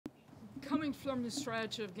coming from the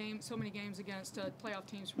stretch of so many games against playoff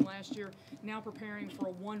teams from last year, now preparing for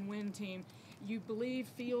a one-win team, you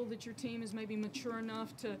feel that your team is maybe mature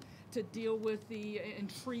enough to deal with and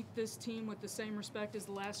treat this team with the same respect as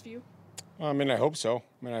the last few? I mean, I hope so.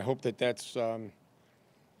 I mean, I hope that that's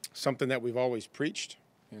something that we've always preached,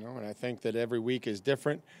 and I think that every week is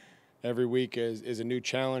different. Every week is a new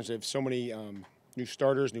challenge. They have so many new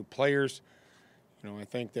starters, new players. I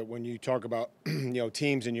think that when you talk about,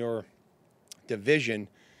 teams in your division,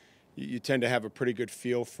 you tend to have a pretty good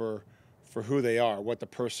feel for who they are, what the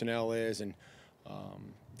personnel is, and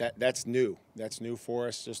that's new. That's new for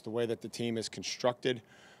us, just the way that the team is constructed.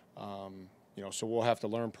 So we'll have to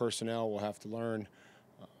learn personnel. We'll have to learn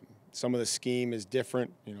some of the scheme is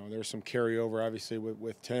different. There's some carryover, obviously,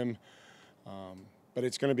 with Tim. But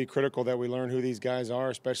it's going to be critical that we learn who these guys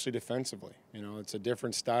are, especially defensively. It's a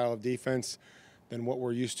different style of defense than what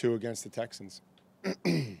we're used to against the Texans. This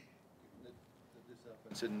offense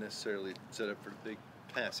isn't necessarily set up for big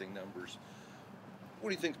passing numbers. What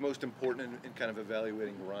do you think is most important in kind of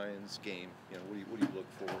evaluating Ryan's game? What do you look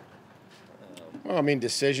for? Well, I mean,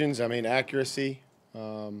 decisions. I mean, accuracy.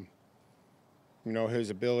 His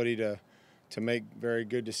ability to make very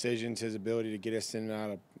good decisions. His ability to get us in and out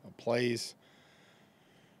of plays.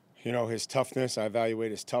 His toughness. I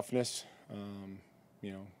evaluate his toughness.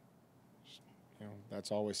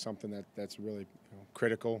 That's always something that's really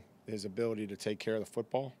critical. His ability to take care of the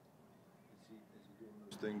football. Is he doing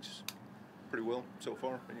those things pretty well so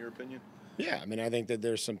far, in your opinion? Yeah, I mean, I think that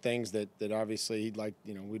there's some things that obviously he'd like.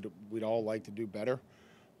 We'd all like to do better.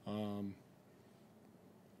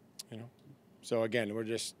 So again, we're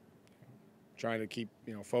just trying to keep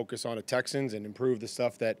focus on the Texans and improve the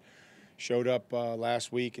stuff that showed up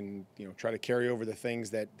last week, and try to carry over the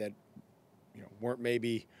things that weren't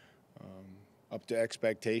maybe up to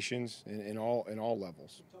expectations in all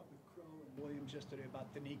levels. We talked with Crow and Williams yesterday about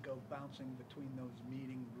Danico bouncing between those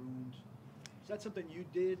meeting rooms. Is that something you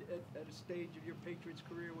did at a stage of your Patriots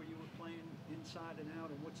career where you were playing inside and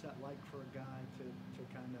out, and what's that like for a guy to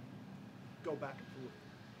kind of go back and forth?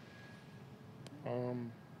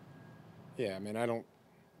 Yeah, I mean,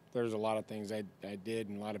 there's a lot of things I did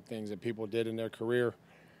and a lot of things that people did in their career.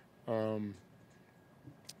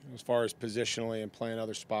 As far as positionally and playing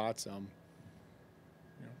other spots,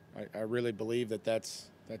 I really believe that's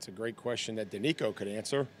a great question that Danico could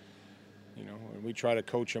answer. And we try to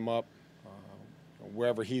coach him up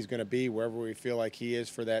wherever he's going to be, wherever we feel like he is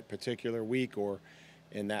for that particular week or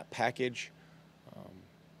in that package.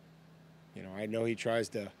 I know he tries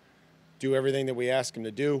to do everything that we ask him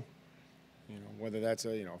to do, whether that's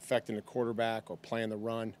affecting the quarterback or playing the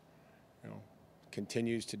run.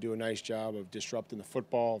 Continues to do a nice job of disrupting the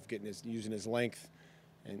football, of using his length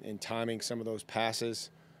and timing some of those passes.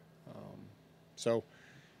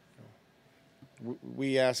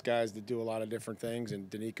 We ask guys to do a lot of different things, and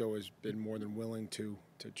Danico has been more than willing to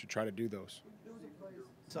try to do those.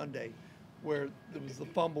 Sunday, where there was the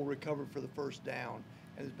fumble recovered for the first down,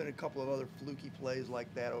 and there's been a couple of other fluky plays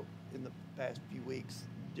like that in the past few weeks,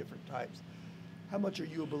 different types. How much are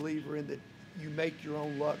you a believer in that you make your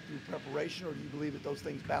own luck through preparation, or do you believe that those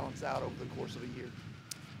things balance out over the course of a year?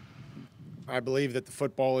 I believe that the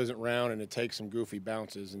football isn't round and it takes some goofy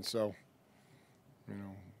bounces, and so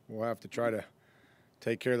we'll have to try to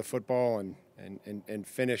take care of the football and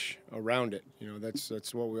finish around it.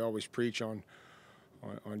 That's what we always preach on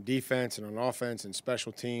defense and on offense and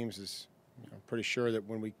special teams. Is I'm pretty sure that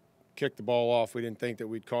when we kicked the ball off, we didn't think that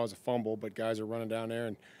we'd cause a fumble, but guys are running down there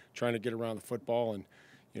and trying to get around the football, and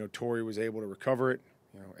Torrey was able to recover it.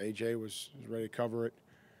 AJ was ready to cover it.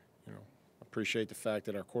 Appreciate the fact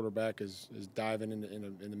that our quarterback is diving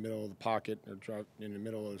in the middle of the pocket or in the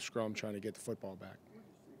middle of the scrum trying to get the football back.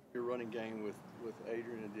 Your running game with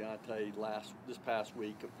Adrian and Deontay this past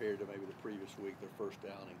week compared to maybe the previous week, their first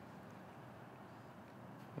outing?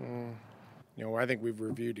 I think we've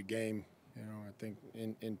reviewed the game, I think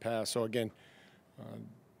in past. So again,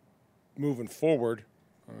 moving forward,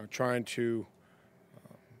 trying to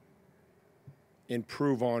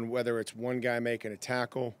improve on whether it's one guy making a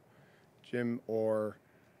tackle, Jim, or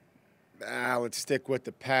let's stick with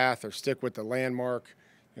the path or stick with the landmark.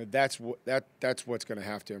 That's what's going to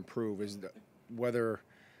have to improve, is whether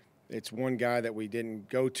it's one guy that we didn't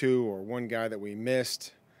go to or one guy that we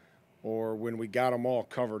missed, or when we got them all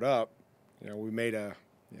covered up, we made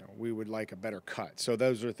we would like a better cut. So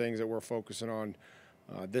those are things that we're focusing on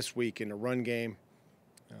this week in the run game,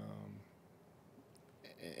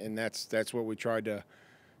 and that's what we tried to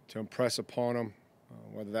impress upon them,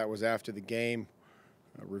 whether that was after the game,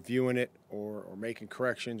 reviewing it, or making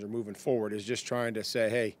corrections or moving forward, is just trying to say,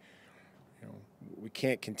 hey, we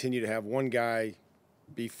can't continue to have one guy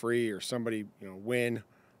be free or somebody, win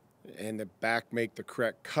and the back make the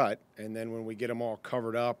correct cut, and then when we get them all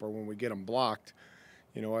covered up or when we get them blocked,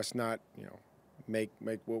 us not, make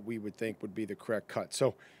what we would think would be the correct cut.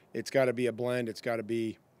 So it's got to be a blend. It's got to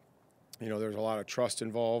be, there's a lot of trust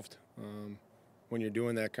involved when you're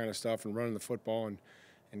doing that kind of stuff and running the football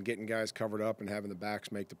and getting guys covered up and having the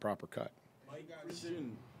backs make the proper cut.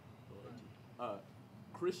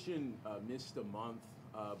 Christian missed a month,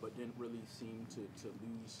 but didn't really seem to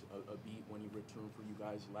lose a beat when he returned for you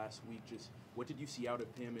guys last week. Just what did you see out of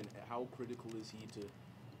him, and how critical is he to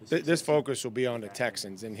this focus will be on the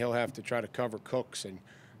Texans, and he'll have to try to cover Cooks and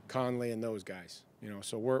Conley and those guys.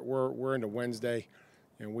 So we're into Wednesday,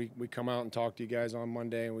 and we come out and talk to you guys on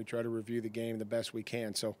Monday, and we try to review the game the best we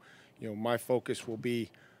can. So, my focus will be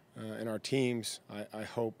in our teams. I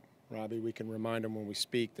hope, Robbie, we can remind them when we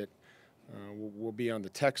speak that we'll be on the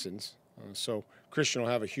Texans. So Christian will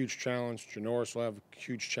have a huge challenge. Janoris will have a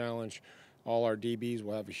huge challenge. All our DBs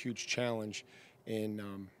will have a huge challenge in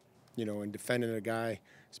in defending a guy,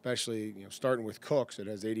 especially starting with Cooks that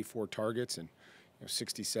has 84 targets and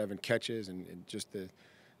 67 catches, and just the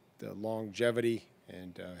longevity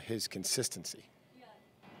and his consistency.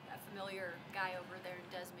 A familiar guy over there,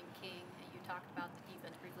 Desmond King, and you talked about the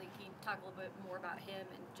defense briefly. Can you talk a little bit more about him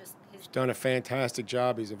and just his? He's done a fantastic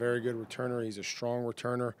job. He's a very good returner. He's a strong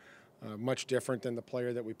returner, much different than the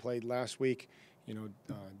player that we played last week.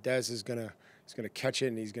 Dez is gonna catch it,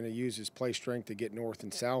 and he's gonna use his play strength to get north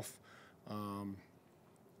and south.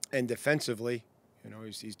 And defensively,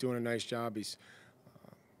 he's doing a nice job. He's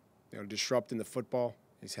disrupting the football.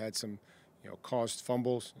 He's had some caused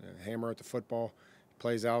fumbles, hammer at the football. He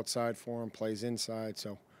plays outside for him, plays inside.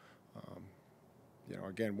 So,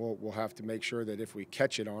 again, we'll have to make sure that if we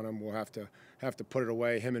catch it on him, we'll have to put it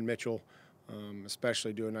away. Him and Mitchell,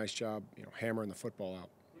 especially, do a nice job, hammering the football out.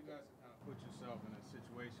 You guys have kind of put yourself in a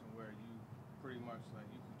situation where you pretty much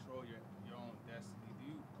you control your own destiny.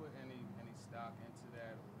 Do you put any stock into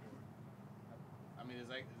that, or is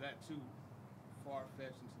that too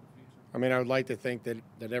far-fetched into the future? I would like to think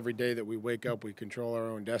that every day that we wake up, we control our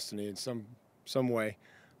own destiny in some way.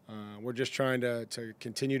 We're just trying to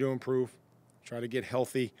continue to improve, try to get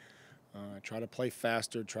healthy, try to play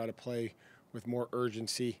faster, try to play with more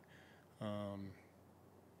urgency,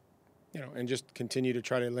 and just continue to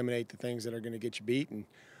try to eliminate the things that are going to get you beat, and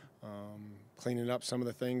cleaning up some of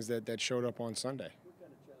the things that showed up on Sunday. What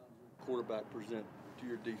kind of challenge would quarterback present to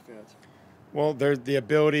your defense? Well, there's the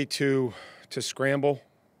ability to scramble,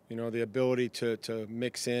 the ability to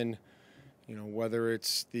mix in, whether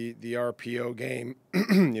it's the RPO game,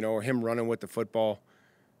 or him running with the football.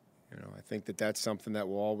 I think that something that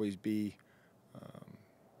will always be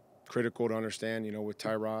critical to understand, with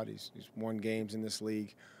Tyrod. He's won games in this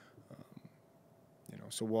league.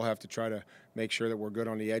 So we'll have to try to make sure that we're good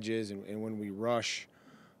on the edges, and when we rush,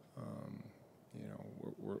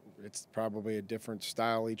 it's probably a different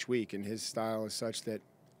style each week, and his style is such that,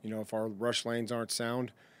 if our rush lanes aren't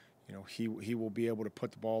sound, he will be able to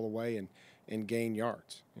put the ball away and gain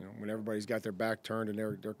yards. When everybody's got their back turned and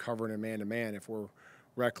they're covering a man-to-man, if we're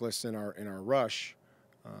reckless in our rush,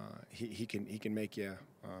 he can make you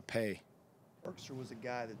pay. Berkshire was a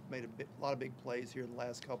guy that made a lot of big plays here in the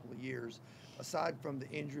last couple of years. Aside from the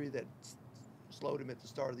injury that slowed him at the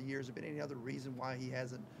start of the year, has there been any other reason why he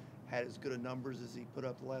hasn't had as good of numbers as he put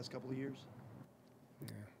up the last couple of years?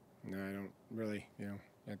 Yeah. No, I don't really,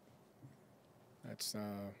 that's,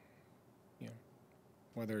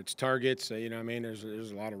 whether it's targets,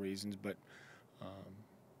 there's a lot of reasons, but,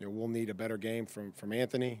 we'll need a better game from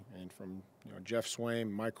Anthony and from, Jeff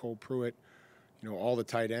Swaim, Michael Pruitt, all the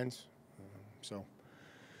tight ends. So,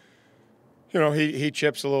 he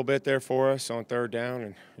chips a little bit there for us on third down,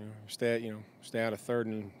 and stay out of 3rd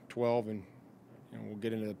and 12, and we'll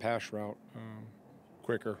get into the pass route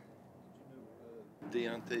quicker.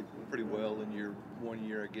 Deontay pretty well in your 1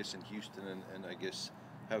 year, I guess, in Houston, and I guess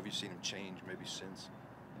how have you seen him change maybe since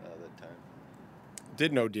that time?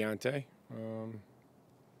 Did know Deontay,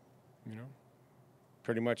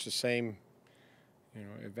 pretty much the same,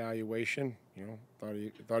 evaluation.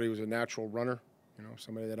 Thought he was a natural runner.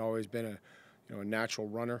 Somebody that always been a natural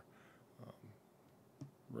runner.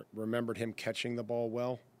 Remembered him catching the ball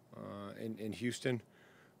well in Houston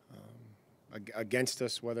against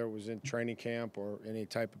us, whether it was in training camp or any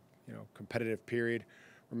type of competitive period.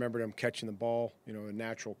 Remembered him catching the ball, a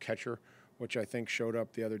natural catcher, which I think showed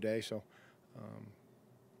up the other day. So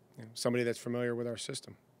somebody that's familiar with our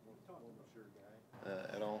system.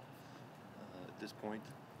 At all at this point?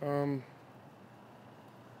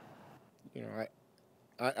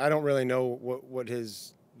 I don't really know what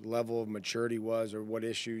his level of maturity was or what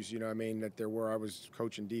issues, you know what I mean, that there were. I was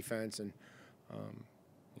coaching defense, and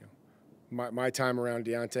you know, my time around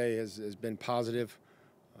Deontay has been positive.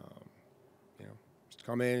 You know, he's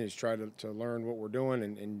come in, he's tried to learn what we're doing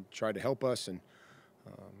and tried to help us, and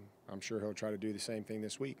I'm sure he'll try to do the same thing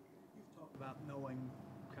this week. You've talked about knowing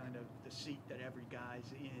kind of the seat that every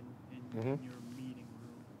guy's in your meeting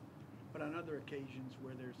room, but on other occasions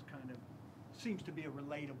where there's kind of seems to be a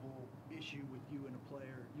relatable issue with you and a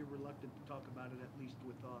player, you're reluctant to talk about it, at least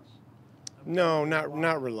with us. No,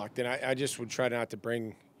 not reluctant. I just would try not to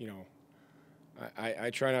bring, you know, I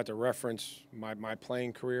try not to reference my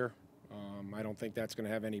playing career. I don't think that's going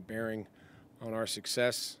to have any bearing on our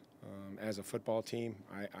success as a football team.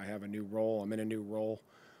 I have a new role. I'm in a new role,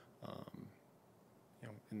 you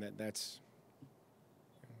know, and that's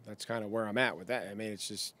kind of where I'm at with that. I mean, it's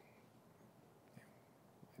just,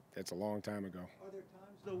 that's a long time ago. Are there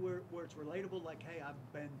times though where it's relatable, like, hey, I've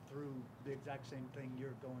been through the exact same thing you're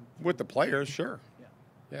going through? With the players, sure. Yeah.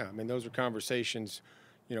 Yeah, I mean, those are conversations.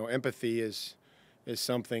 You know, empathy is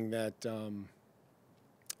something that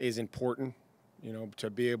is important, you know, to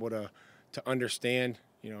be able to understand.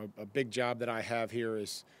 You know, a big job that I have here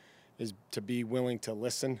is to be willing to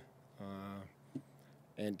listen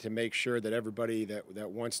and to make sure that everybody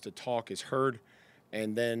that wants to talk is heard,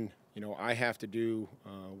 and then, you know, I have to do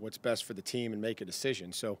what's best for the team and make a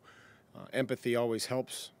decision. So empathy always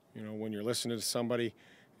helps, you know, when you're listening to somebody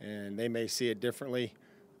and they may see it differently,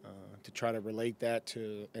 to try to relate that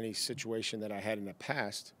to any situation that I had in the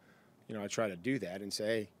past. You know, I try to do that and say,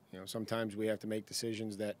 hey, you know, sometimes we have to make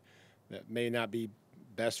decisions that may not be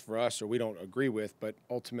best for us or we don't agree with, but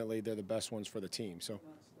ultimately they're the best ones for the team. So, Not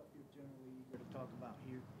stuff you're generally eager to talk about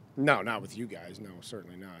here. no, not with you guys. No,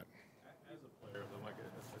 certainly not. As a player, though, Mike, I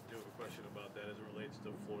do have a question about that as it relates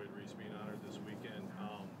to Floyd Reese being honored this weekend.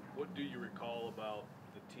 What do you recall about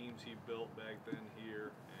the teams he built back then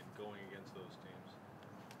here and going against those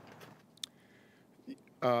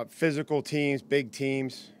teams? Physical teams, big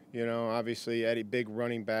teams. You know, obviously Eddie, big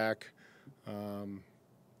running back. You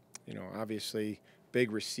know, obviously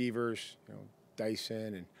big receivers. You know,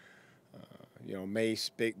 Dyson and you know,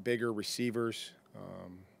 Mace, bigger receivers.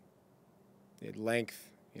 At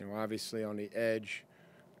length. You know, obviously on the edge,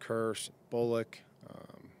 Curse, Bullock.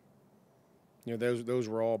 You know, those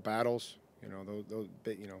were all battles. You know, those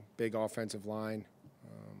big, you know, big offensive line.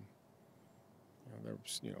 You know, there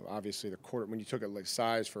was, you know, obviously the quarter. When you took it like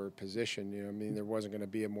size for a position, you know, I mean, there wasn't going to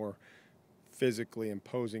be a more physically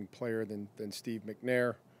imposing player than Steve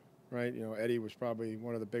McNair, right? You know, Eddie was probably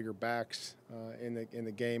one of the bigger backs in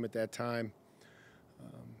the game at that time.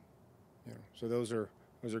 You know, so those are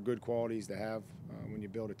good qualities to have when you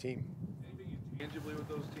build a team. Anything intangibly with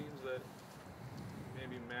those teams that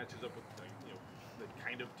maybe matches up with, like, you know, the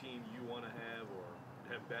kind of team you want to have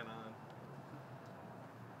or have been on?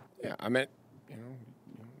 Yeah, I meant, you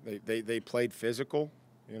know, they played physical.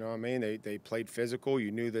 You know what I mean? They played physical.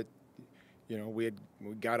 You knew that, you know, we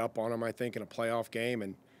got up on them, I think, in a playoff game,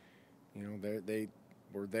 and, you know, they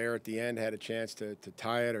were there at the end, had a chance to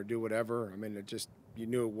tie it or do whatever. I mean, it just, you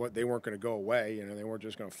knew what they weren't going to go away. You know, they weren't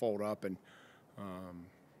just going to fold up and,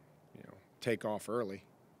 you know, take off early.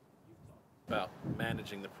 About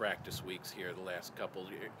managing the practice weeks here the last couple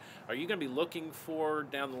of years. Are you going to be looking for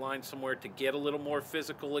down the line somewhere to get a little more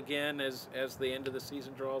physical again as the end of the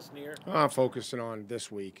season draws near? I'm focusing on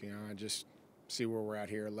this week. You know, I just see where we're at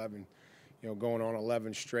here, 11, you know, going on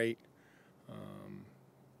 11 straight.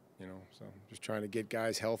 You know, so just trying to get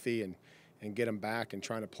guys healthy and get them back and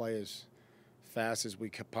trying to play as fast as we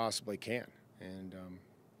possibly can. And,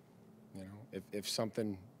 you know, if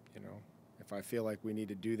something, you know, if I feel like we need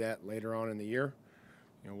to do that later on in the year,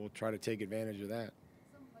 you know, we'll try to take advantage of that.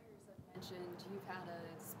 Some players have mentioned you've had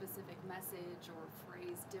a specific message or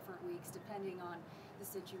phrase different weeks depending on the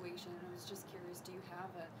situation. And I was just curious, do you have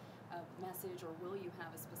a message, or will you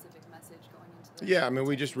have a specific message going into the Yeah, I mean,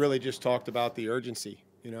 we just really just talked about the urgency.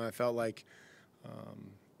 You know, I felt like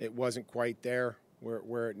it wasn't quite there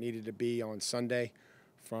where it needed to be on Sunday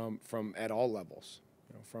from at all levels.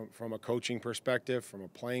 You know, from a coaching perspective, from a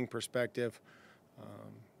playing perspective.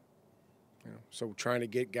 You know, so trying to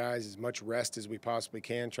get guys as much rest as we possibly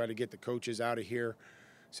can, try to get the coaches out of here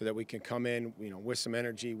so that we can come in, you know, with some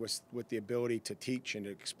energy, with the ability to teach and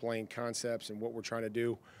to explain concepts and what we're trying to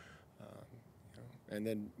do. You know, and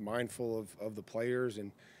then mindful of the players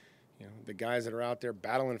and, you know, the guys that are out there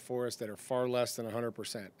battling for us that are far less than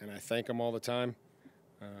 100%. And I thank them all the time.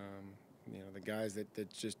 You know, the guys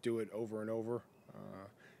that just do it over and over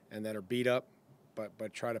and that are beat up,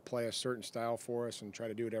 but try to play a certain style for us and try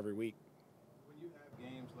to do it every week. When you have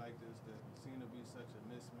games like this that seem to be such a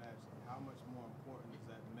mismatch, how much more important is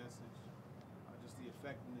that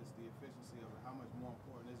efficiency of it, how much more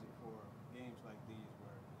important is it for games like these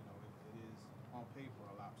where, you know, it is on paper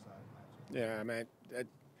a lopsided matchup? Yeah, I mean,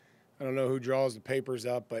 I don't know who draws the papers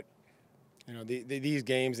up, but you know, these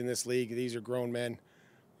games in this league, these are grown men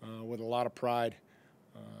with a lot of pride.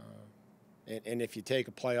 And if you take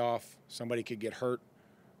a playoff, somebody could get hurt.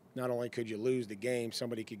 Not only could you lose the game,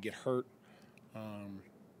 somebody could get hurt.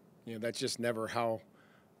 You know, that's just never how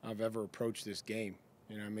I've ever approached this game.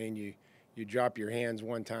 You know what I mean? You drop your hands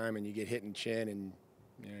one time and you get hit in the chin and,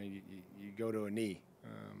 you know, you go to a knee.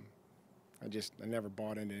 I never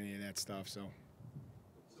bought into any of that stuff, so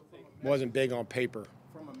wasn't big on paper.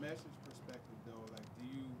 From a message perspective, though, like, do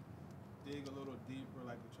you dig a little deeper,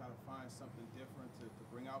 like to try to find something different to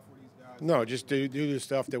bring out for these guys? No, just do the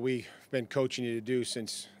stuff that we've been coaching you to do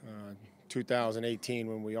since 2018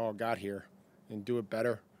 when we all got here, and do it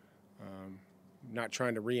better. Not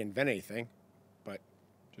trying to reinvent anything, but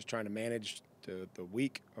just trying to manage the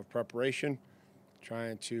week of preparation,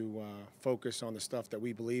 trying to focus on the stuff that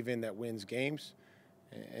we believe in that wins games,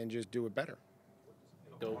 and just do it better.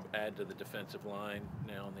 Go add to the defensive line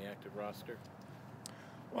now on the active roster?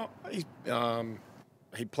 Well,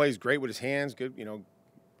 he plays great with his hands. Good,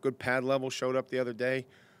 good pad level. Showed up the other day,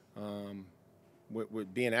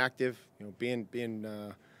 with being active. Being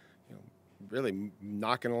really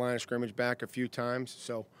knocking the line of scrimmage back a few times.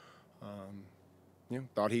 So,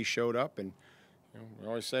 thought he showed up. And we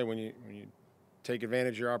always say when you take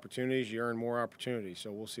advantage of your opportunities, you earn more opportunities.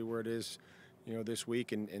 So we'll see where it is, this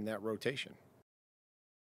week in that rotation.